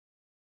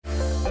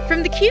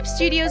From theCUBE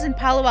studios in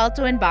Palo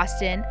Alto and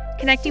Boston,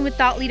 connecting with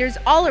thought leaders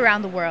all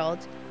around the world,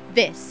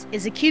 this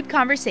is a CUBE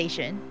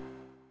Conversation.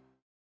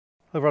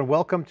 Hello everyone,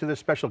 welcome to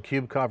this special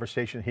CUBE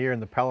Conversation here in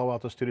the Palo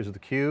Alto studios of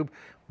theCUBE.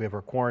 We have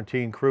our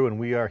quarantine crew and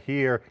we are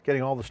here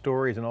getting all the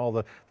stories and all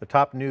the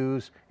top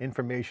news,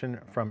 information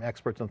from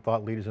experts and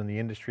thought leaders in the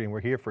industry. And we're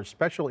here for a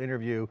special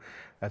interview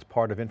as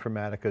part of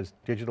Informatica's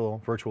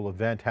digital virtual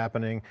event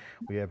happening.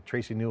 We have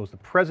Tracey Newell, the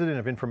president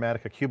of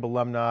Informatica CUBE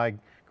alumni.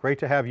 Great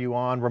to have you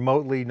on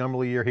remotely.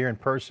 Normally you're here in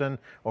person,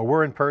 or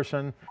we're in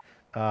person.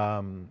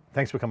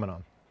 Thanks for coming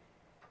on.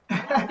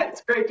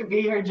 It's great to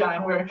be here,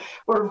 John.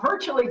 We're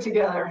virtually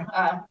together.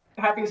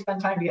 Happy to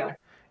spend time together.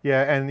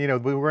 Yeah, and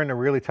we were in a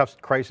really tough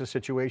crisis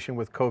situation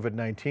with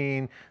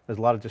COVID-19. There's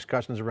a lot of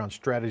discussions around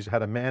strategies, how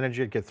to manage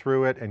it, get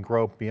through it, and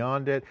grow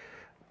beyond it.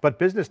 But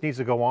business needs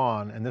to go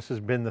on, and this has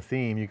been the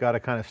theme. You got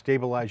to kind of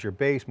stabilize your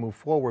base, move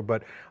forward,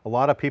 but a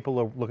lot of people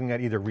are looking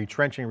at either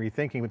retrenching,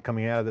 rethinking,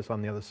 coming out of this on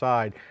the other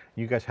side.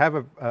 You guys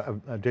have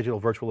a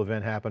digital virtual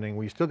event happening.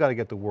 We still got to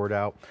get the word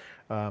out.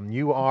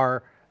 You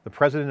are the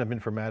president of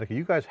Informatica.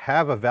 You guys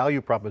have a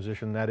value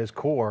proposition that is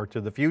core to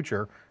the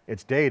future.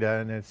 It's data,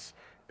 and it's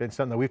been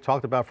something that we've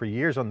talked about for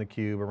years on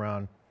theCUBE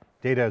around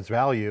data as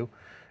value.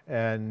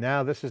 And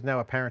now this is now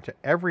apparent to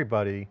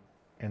everybody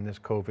in this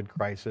COVID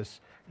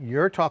crisis.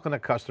 You're talking to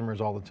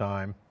customers all the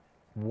time.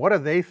 What are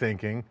they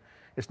thinking?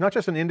 It's not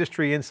just an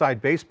industry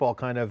inside baseball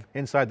kind of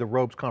inside the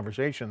ropes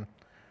conversation.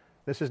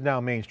 This is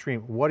now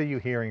mainstream. What are you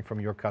hearing from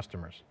your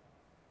customers?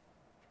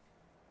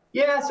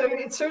 Yeah, so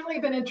it's certainly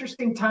been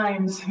interesting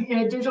times.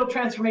 Digital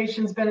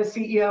transformation's been a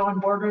CEO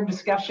and boardroom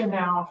discussion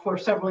now for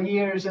several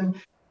years, and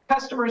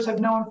customers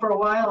have known for a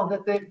while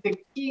that the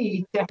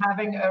key to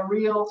having a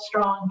real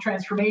strong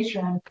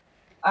transformation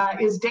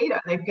is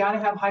data. They've got to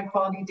have high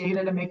quality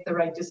data to make the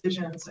right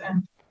decisions.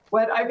 And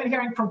what I've been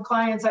hearing from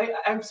clients,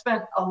 I've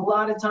spent a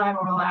lot of time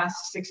over the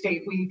last 6 to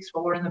 8 weeks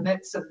while we're in the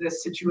midst of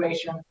this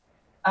situation,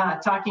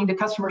 talking to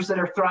customers that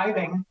are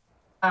thriving,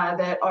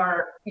 that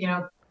are,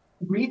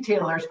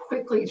 retailers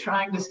quickly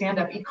trying to stand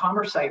up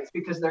e-commerce sites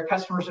because their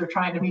customers are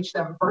trying to reach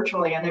them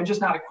virtually and they're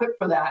just not equipped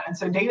for that. And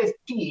so data is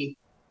key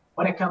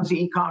when it comes to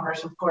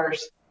e-commerce, of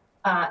course.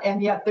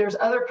 And yet there's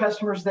other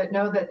customers that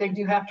know that they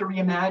do have to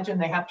reimagine,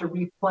 they have to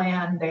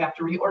replan, they have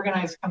to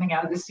reorganize coming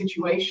out of this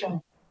situation.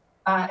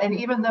 And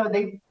even though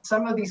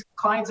some of these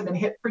clients have been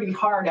hit pretty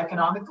hard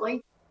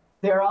economically,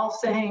 they're all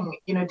saying,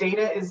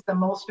 data is the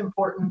most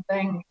important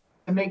thing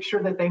to make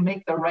sure that they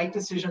make the right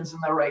decisions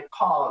and the right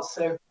calls.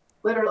 So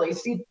literally,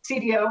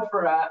 CDO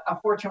for a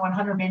Fortune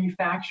 100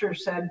 manufacturer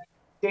said,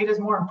 data is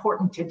more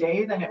important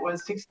today than it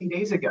was 60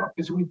 days ago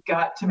because we've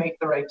got to make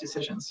the right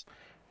decisions.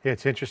 Yeah,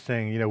 it's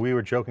interesting. We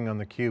were joking on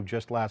theCUBE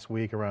just last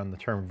week around the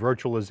term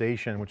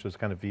virtualization, which was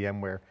kind of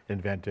VMware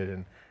invented,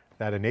 and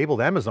that enabled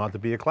Amazon to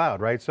be a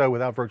cloud, right? So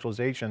without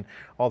virtualization,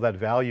 all that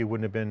value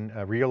wouldn't have been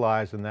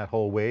realized in that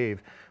whole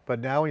wave. But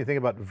now when you think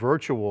about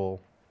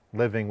virtual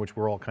living, which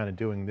we're all kind of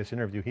doing, this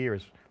interview here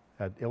is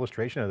an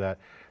illustration of that.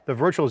 The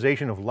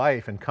virtualization of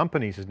life and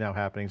companies is now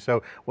happening.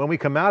 So when we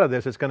come out of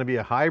this, it's going to be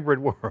a hybrid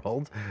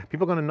world.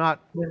 People are going to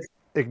not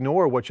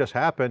ignore what just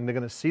happened. They're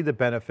going to see the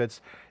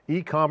benefits.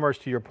 E-commerce,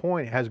 to your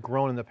point, has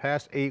grown in the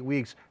past 8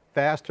 weeks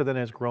faster than it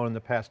has grown in the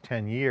past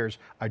 10 years.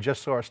 I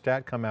just saw a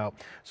stat come out.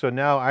 So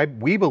now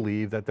we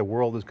believe that the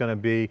world is going to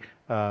be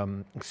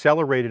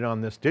accelerated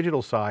on this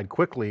digital side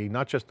quickly,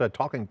 not just a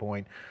talking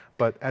point,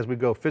 but as we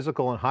go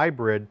physical and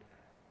hybrid,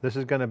 this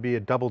is going to be a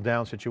double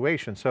down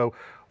situation. So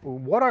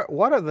what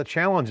are the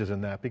challenges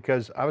in that?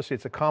 Because obviously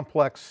it's a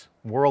complex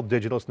world,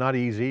 digital, it's not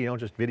easy, you don't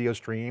just video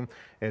stream,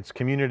 it's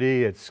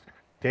community, it's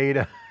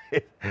data.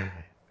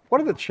 What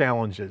are the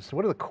challenges?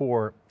 What are the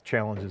core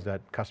challenges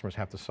that customers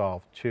have to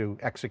solve to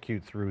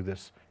execute through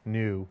this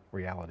new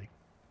reality?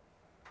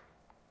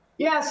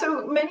 Yeah,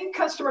 so many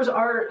customers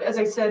are, as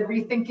I said,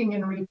 rethinking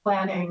and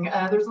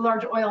replanning. There's a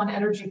large oil and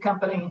energy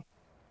company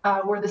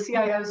where the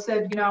CIO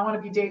said, I want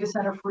to be data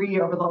center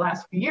free over the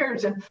last few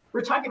years. And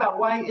we're talking about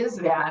why is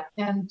that?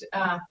 And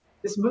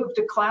this move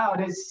to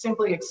cloud is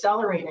simply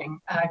accelerating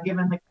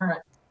given the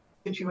current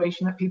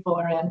situation that people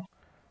are in.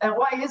 And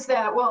why is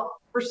that? Well,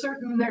 for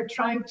certain, they're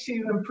trying to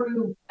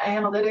improve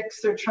analytics,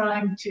 they're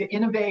trying to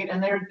innovate,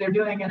 and they're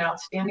doing an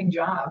outstanding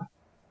job.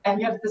 And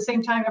yet at the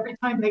same time, every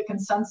time they can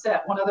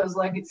sunset one of those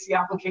legacy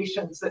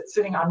applications that's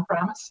sitting on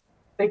premise,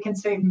 they can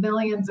save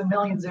millions and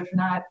millions, if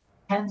not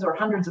tens or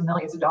hundreds of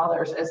millions of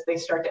dollars as they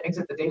start to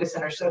exit the data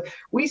center. So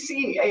we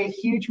see a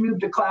huge move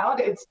to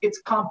cloud.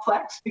 It's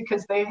complex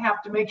because they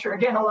have to make sure,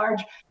 again, a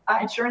large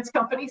insurance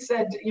company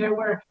said,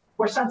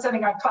 we're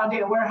sunsetting our cloud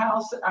data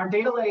warehouse, our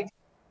data lake.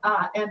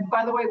 And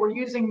by the way, we're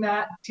using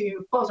that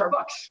to close our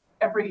books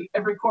every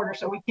quarter,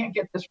 so we can't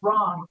get this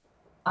wrong.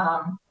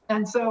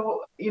 And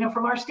so,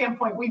 from our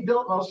standpoint, we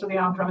built most of the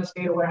on-premise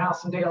data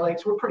warehouse and data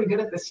lakes. We're pretty good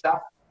at this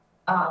stuff.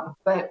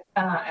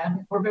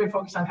 And we're very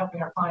focused on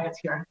helping our clients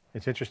here.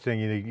 It's interesting,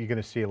 you're going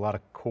to see a lot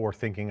of core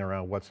thinking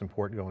around what's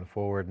important going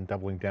forward and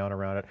doubling down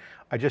around it.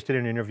 I just did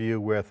an interview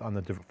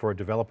for a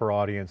developer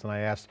audience, and I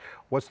asked,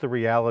 what's the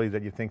reality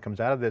that you think comes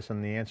out of this?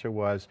 And the answer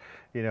was,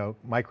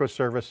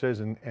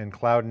 microservices and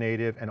cloud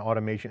native and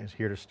automation is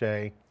here to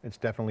stay. It's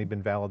definitely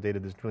been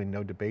validated, there's really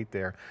no debate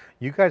there.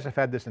 You guys have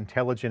had this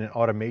intelligent and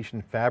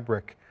automation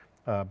fabric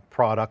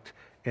product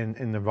in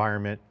the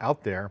environment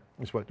out there.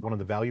 It's one of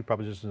the value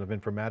propositions of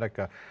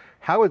Informatica.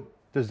 How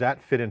does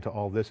that fit into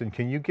all this? And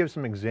can you give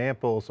some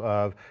examples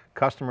of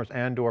customers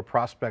and or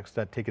prospects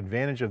that take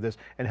advantage of this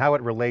and how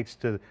it relates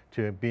to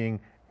being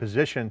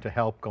positioned to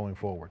help going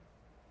forward?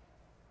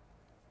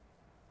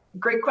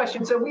 Great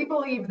question. So we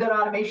believe that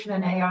automation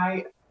and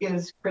AI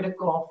is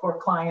critical for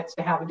clients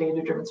to have a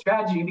data-driven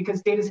strategy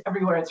because data is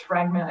everywhere, it's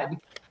fragmented.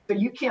 So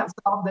you can't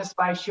solve this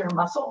by sheer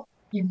muscle.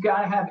 You've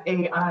got to have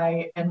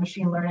AI and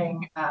machine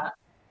learning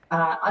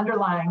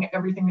underlying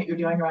everything that you're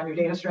doing around your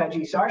data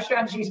strategy. So our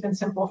strategy has been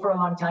simple for a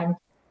long time.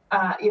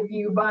 If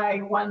you buy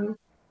one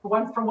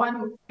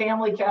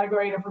family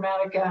category in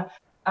Informatica,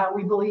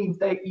 we believe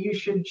that you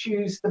should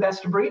choose the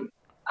best of breed.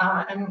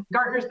 And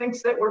Gartner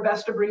thinks that we're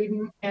best of breed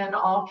in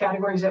all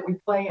categories that we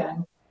play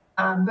in.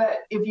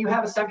 But if you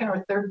have a second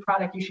or third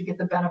product, you should get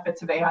the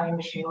benefits of AI and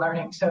machine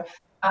learning. So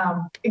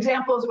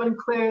examples would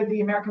include the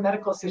American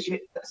Medical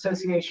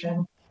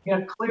Association.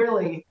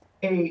 Clearly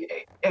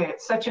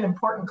such an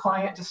important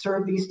client to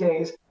serve these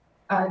days.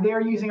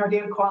 They're using our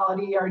data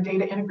quality, our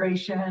data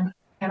integration,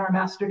 and our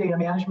master data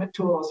management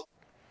tools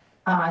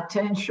to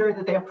ensure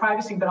that they have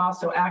privacy, but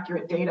also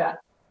accurate data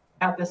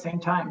at the same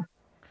time.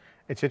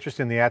 It's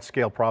interesting, the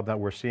at-scale problem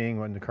that we're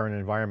seeing in the current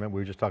environment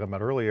we were just talking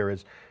about earlier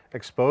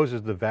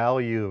exposes the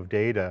value of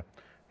data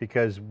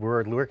because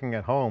we're working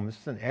at home. This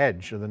is an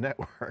edge of the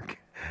network.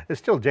 There's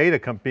still data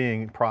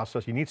being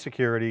processed. You need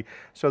security.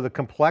 So the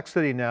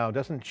complexity now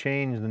doesn't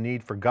change the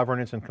need for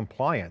governance and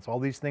compliance. All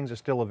these things are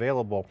still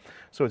available.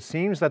 So it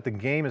seems that the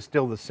game is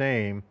still the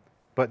same,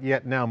 but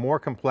yet now more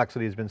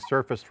complexity has been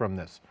surfaced from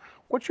this.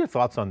 What's your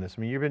thoughts on this?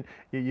 I mean,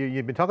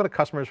 you've been talking to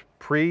customers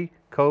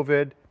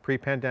pre-COVID,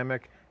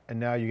 pre-pandemic, and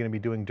now you're going to be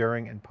doing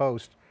during and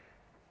post.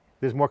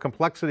 There's more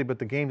complexity, but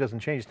the game doesn't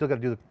change. You still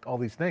got to do all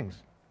these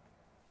things.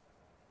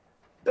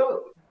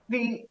 So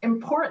the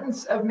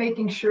importance of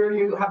making sure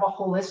you have a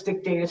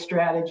holistic data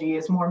strategy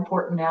is more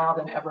important now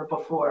than ever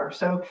before.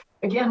 So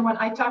again, when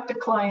I talk to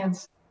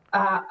clients,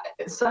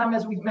 some,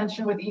 as we've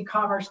mentioned with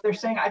e-commerce, they're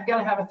saying, I've got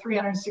to have a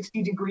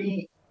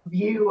 360-degree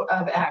view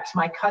of X,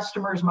 my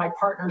customers, my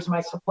partners,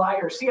 my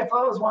suppliers.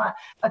 CFOs want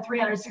a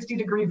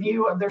 360-degree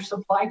view of their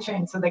supply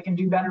chain so they can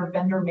do better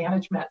vendor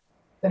management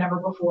than ever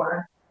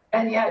before.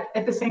 And yet,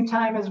 at the same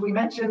time, as we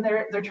mentioned,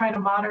 they're trying to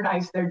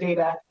modernize their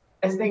data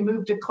as they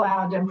move to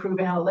cloud to improve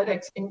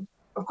analytics. And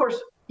of course,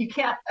 you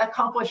can't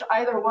accomplish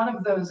either one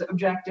of those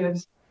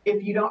objectives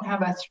if you don't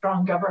have a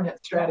strong governance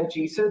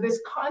strategy. So this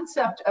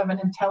concept of an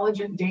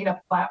intelligent data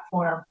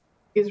platform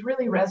is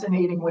really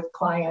resonating with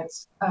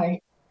clients. I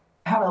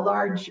had a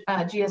large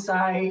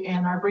GSI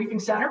in our briefing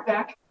center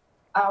back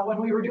when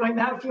we were doing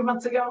that a few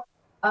months ago.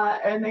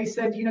 And they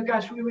said,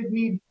 gosh, we would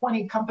need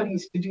 20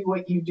 companies to do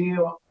what you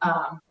do.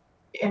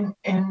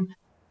 And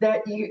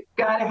that you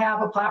got to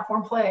have a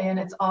platform play, and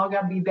it's all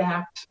got to be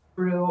backed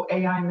through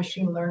AI and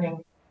machine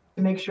learning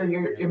to make sure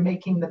you're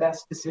making the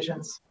best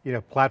decisions.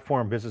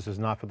 Platform business is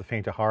not for the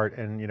faint of heart,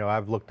 and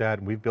I've looked at,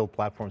 and we've built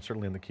platforms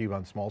certainly in theCUBE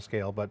on small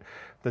scale, but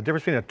the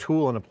difference between a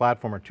tool and a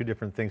platform are two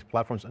different things.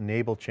 Platforms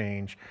enable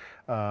change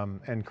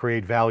and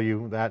create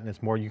value, and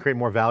it's more, you create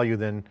more value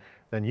than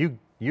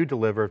you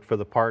deliver for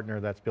the partner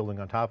that's building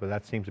on top of it.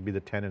 That seems to be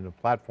the tenet of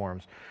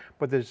platforms.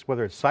 But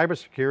whether it's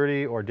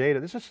cybersecurity or data,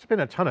 this has been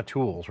a ton of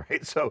tools,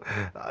 right? So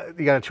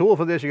you got a tool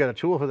for this, you got a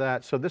tool for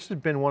that. So this has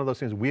been one of those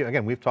things,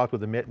 we've talked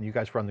with Amit and you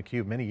guys from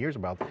theCUBE many years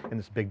about in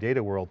this big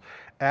data world.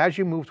 As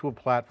you move to a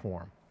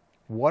platform,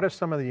 what are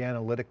some of the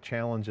analytic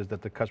challenges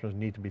that the customers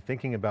need to be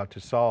thinking about to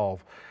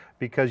solve?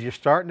 Because you're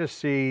starting to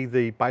see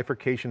the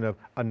bifurcation of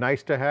a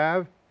nice to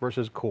have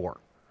versus core,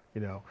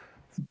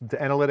 The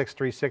Analytics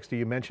 360,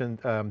 you mentioned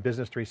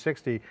Business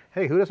 360.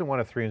 Hey, who doesn't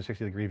want a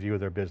 360-degree view of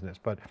their business?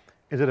 But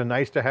is it a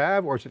nice to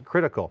have or is it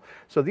critical?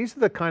 So these are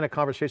the kind of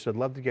conversations I'd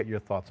love to get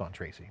your thoughts on,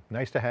 Tracey.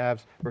 Nice to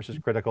haves versus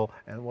critical,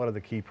 and what are the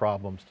key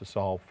problems to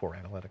solve for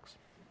analytics?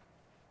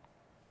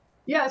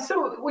 Yeah,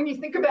 so when you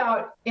think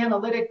about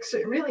analytics,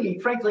 really,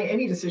 frankly,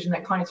 any decision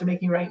that clients are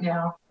making right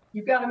now,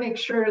 you've got to make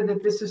sure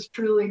that this is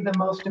truly the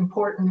most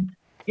important,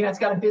 it's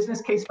got a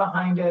business case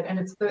behind it, and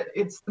it's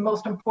the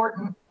most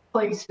important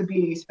place to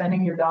be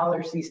spending your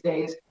dollars these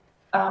days.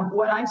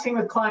 What I'm seeing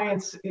with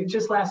clients,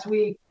 just last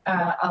week,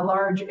 a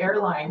large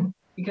airline,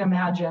 you can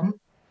imagine,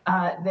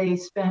 they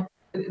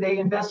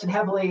invested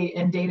heavily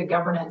in data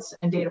governance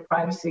and data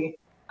privacy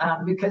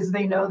because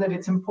they know that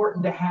it's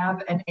important to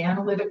have an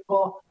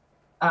analytical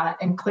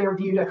and clear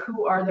view to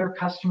who are their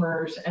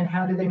customers and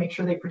how do they make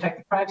sure they protect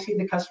the privacy of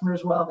the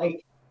customers while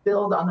they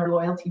build on their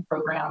loyalty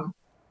program.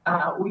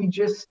 We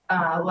just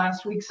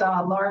last week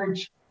saw a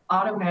large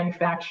auto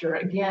manufacturer,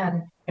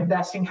 again,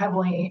 investing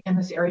heavily in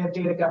this area of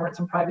data governance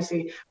and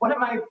privacy. One of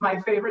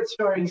my favorite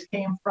stories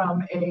came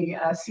from a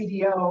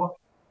CDO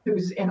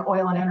who's in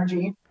oil and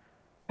energy.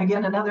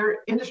 Again, another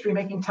industry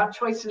making tough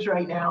choices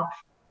right now.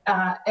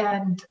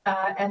 And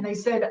they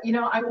said,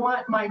 I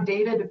want my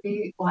data to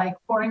be like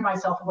pouring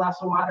myself a glass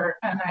of water.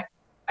 And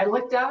I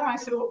looked at her and I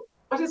said, well,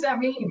 what does that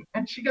mean?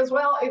 And she goes,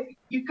 well, if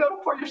you go to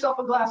pour yourself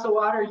a glass of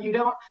water, you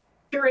don't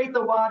curate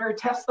the water,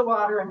 test the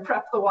water, and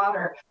prep the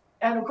water.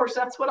 And of course,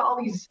 that's what all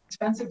these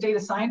expensive data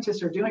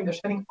scientists are doing. They're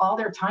spending all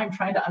their time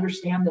trying to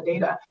understand the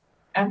data.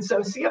 And so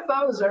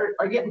CFOs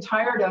are getting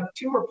tired of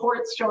 2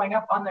 reports showing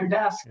up on their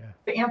desk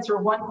to answer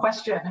one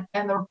question,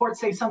 and the reports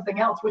say something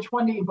else. Which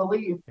one do you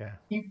believe?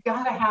 You've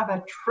got to have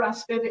a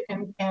trusted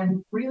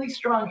and really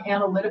strong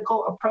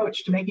analytical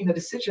approach to making the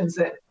decisions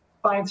that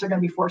clients are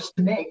going to be forced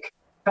to make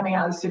coming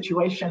out of the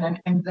situation.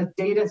 And the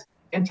data's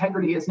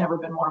integrity has never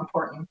been more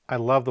important. I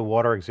love the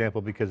water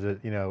example because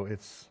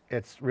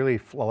it's really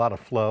a lot of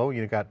flow.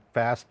 You got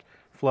fast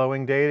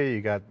flowing data,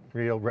 you got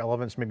real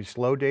relevance, maybe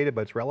slow data,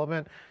 but it's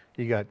relevant.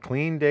 You got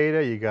clean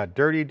data, you got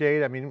dirty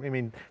data. I mean,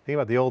 think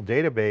about the old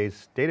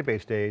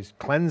database days,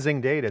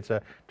 cleansing data, it's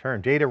a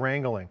term, data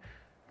wrangling.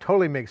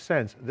 Totally makes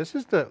sense. This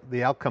is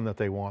the outcome that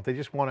they want. They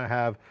just want to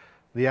have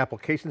the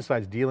application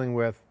sides dealing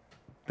with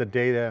the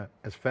data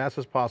as fast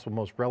as possible,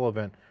 most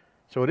relevant.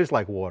 So it is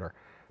like water.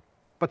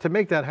 But to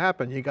make that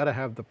happen, you got to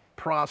have the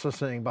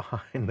processing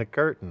behind the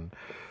curtain.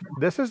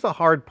 This is the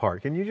hard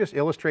part. Can you just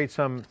illustrate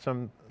some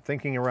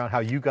thinking around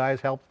how you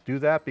guys help do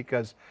that?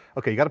 Because,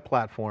 okay, you got a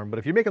platform, but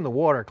if you're making the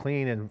water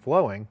clean and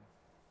flowing,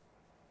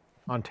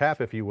 on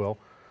tap, if you will,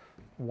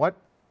 what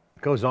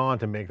goes on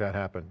to make that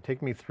happen?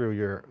 Take me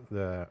through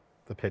the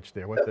pitch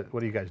there. What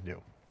do you guys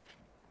do?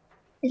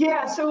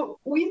 Yeah, so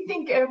we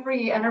think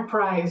every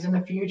enterprise in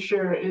the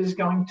future is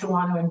going to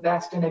want to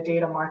invest in a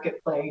data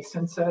marketplace.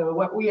 And so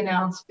what we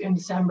announced in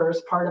December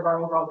is part of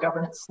our overall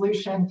governance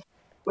solution,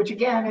 which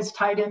again is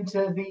tied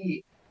into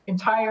the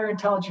entire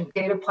intelligent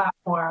data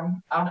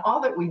platform on all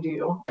that we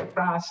do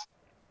across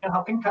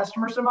helping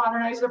customers to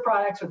modernize their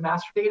products with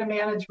master data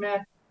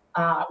management.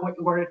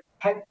 We're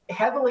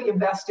heavily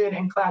invested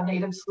in cloud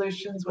native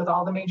solutions with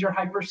all the major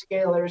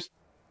hyperscalers.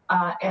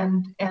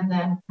 And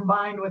then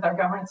combined with our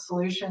governance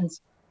solutions,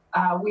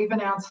 we've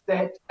announced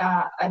that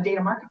a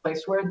data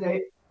marketplace where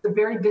the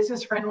very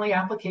business-friendly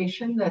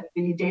application that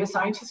the data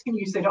scientists can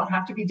use, they don't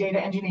have to be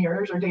data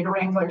engineers or data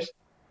wranglers,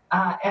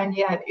 and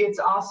yet it's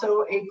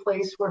also a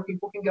place where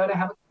people can go to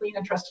have a clean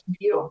and trusted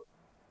view.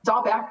 It's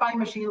all backed by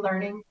machine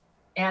learning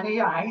and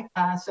AI,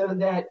 so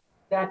that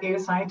data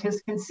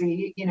scientists can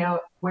see,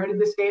 where did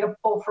this data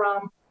pull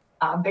from,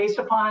 based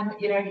upon,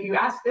 you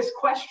ask this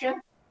question,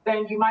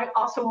 then you might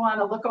also want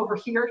to look over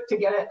here to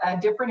get a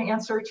different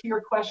answer to your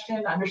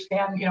question,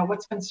 understand,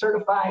 what's been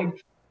certified,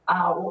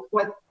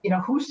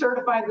 who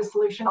certified the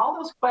solution, all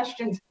those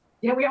questions.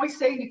 We always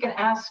say you can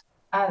ask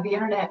the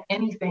internet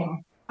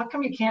anything. How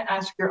come you can't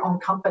ask your own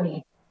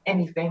company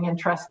anything and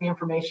trust the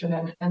information?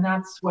 And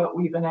that's what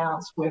we've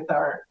announced with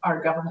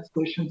our governance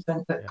solutions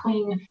and the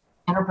clean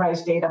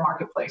enterprise data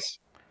marketplace.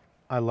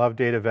 I love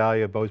data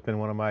value. It's always been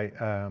one of my,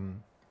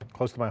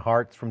 close to my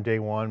heart from day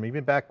one.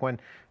 Even back when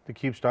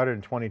theCUBE started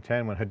in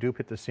 2010, when Hadoop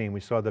hit the scene, we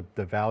saw the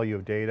value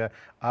of data.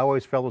 I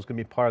always felt it was going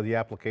to be part of the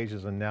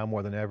applications, and now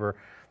more than ever,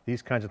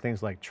 these kinds of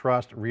things like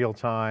trust, real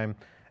time,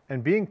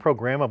 and being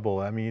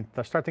programmable. I mean,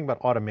 start thinking about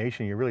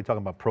automation, you're really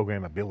talking about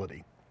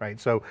programmability, right?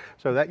 So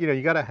that,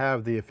 you got to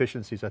have the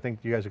efficiencies. I think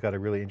you guys have got a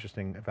really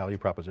interesting value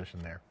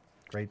proposition there.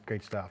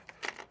 Great stuff.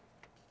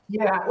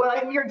 Yeah, well,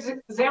 in your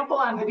example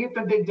on Hadoop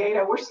and big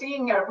data, we're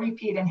seeing a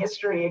repeat in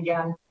history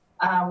again.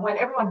 When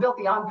everyone built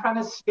the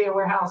on-premise data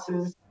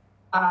warehouses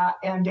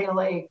and data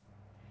lake,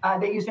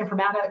 they used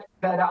Informatica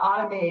to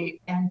automate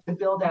and to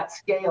build at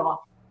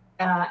scale.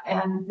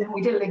 And then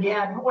we did it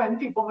again when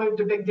people moved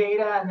to big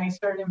data and they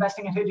started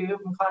investing in Hadoop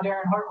and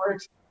Cloudera and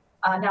Hortonworks.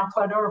 Now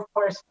Cloudera, of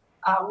course,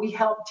 we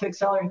helped to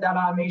accelerate that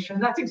automation.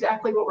 And that's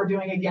exactly what we're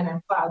doing again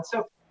in cloud.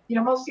 So,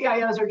 most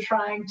CIOs are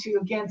trying to,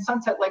 again,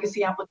 sunset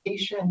legacy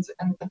applications,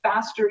 and the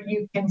faster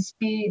you can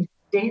speed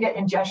data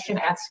ingestion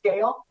at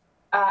scale,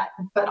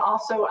 but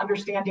also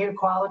understand data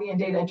quality and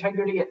data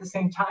integrity at the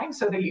same time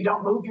so that you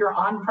don't move your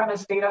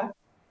on-premise data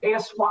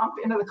swamp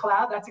into the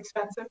cloud. That's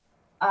expensive.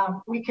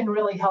 We can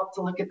really help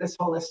to look at this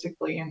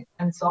holistically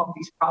and solve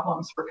these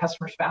problems for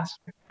customers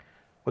faster.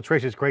 Well,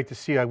 Tracey, it's great to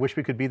see you. I wish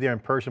we could be there in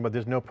person, but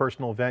there's no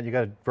personal event. You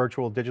got a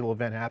virtual digital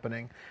event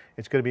happening.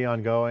 It's going to be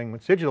ongoing.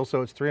 It's digital,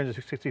 so it's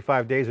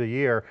 365 days a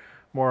year,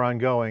 more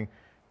ongoing.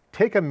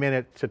 Take a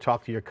minute to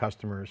talk to your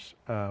customers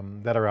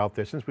that are out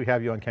there. Since we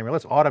have you on camera,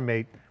 let's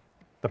automate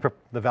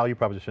the value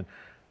proposition.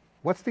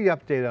 What's the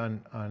update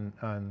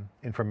on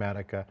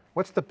Informatica?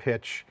 What's the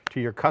pitch to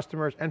your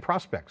customers and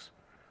prospects?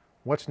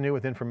 What's new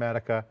with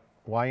Informatica?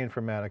 Why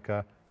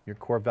Informatica? Your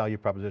core value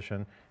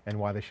proposition, and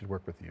why they should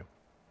work with you.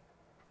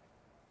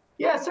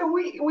 Yeah, so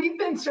we've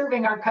been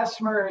serving our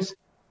customers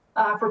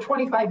for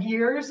 25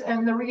 years,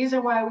 and the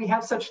reason why we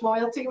have such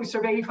loyalty, we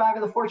serve 85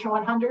 of the Fortune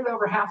 100,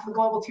 over half of the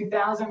Global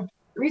 2000,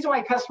 The reason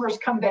why customers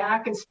come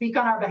back and speak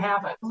on our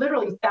behalf,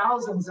 literally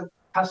thousands of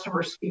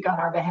customers speak on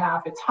our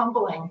behalf, it's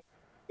humbling,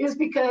 is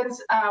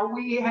because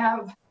we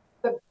have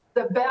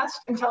the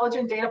best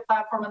intelligent data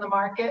platform in the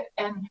market,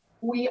 and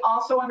we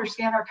also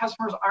understand our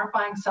customers aren't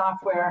buying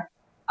software,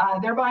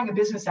 they're buying a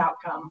business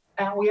outcome.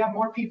 And we have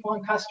more people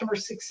in customer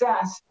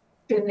success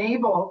to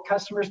enable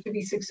customers to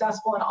be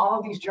successful in all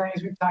of these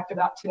journeys we've talked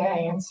about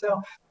today. And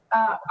so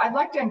I'd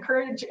like to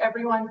encourage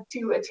everyone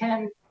to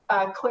attend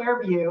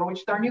ClareView, which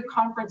is our new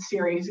conference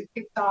series. It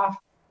kicks off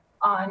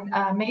on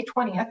May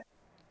 20th.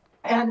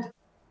 And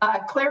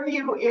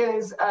ClareView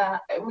is,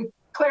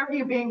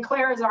 ClareView being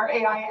Claire is our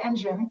AI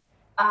engine,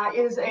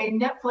 is a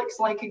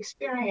Netflix-like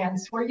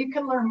experience where you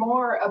can learn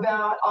more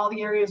about all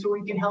the areas where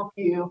we can help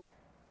you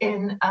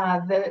in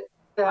the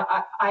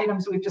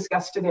items we've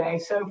discussed today.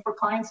 So for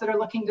clients that are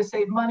looking to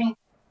save money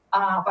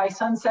by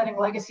sunsetting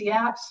legacy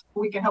apps,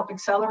 we can help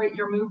accelerate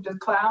your move to the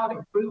cloud,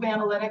 improve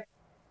analytics,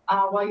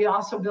 while you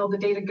also build a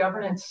data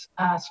governance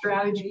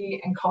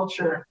strategy and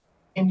culture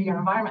into your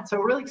environment. So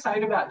we're really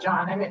excited about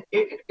John, and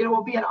it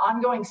will be an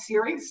ongoing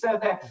series so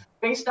that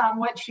based on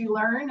what you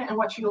learn and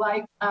what you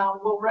like,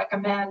 we'll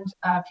recommend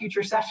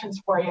future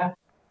sessions for you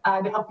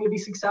to help you be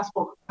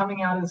successful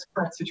coming out of this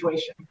current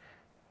situation.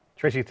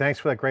 Tracey, thanks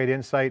for that great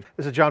insight.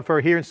 This is John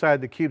Furrier here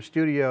inside theCUBE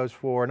studios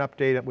for an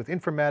update with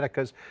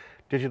Informatica's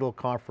digital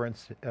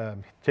conference.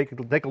 Take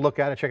a look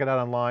at it, check it out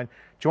online.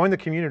 Join the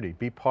community,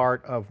 be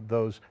part of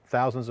those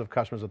thousands of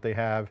customers that they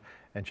have,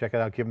 and check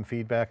it out, give them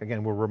feedback.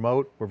 Again, we're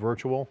remote, we're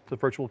virtual, it's a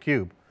virtual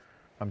CUBE.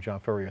 I'm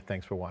John Furrier,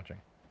 thanks for watching.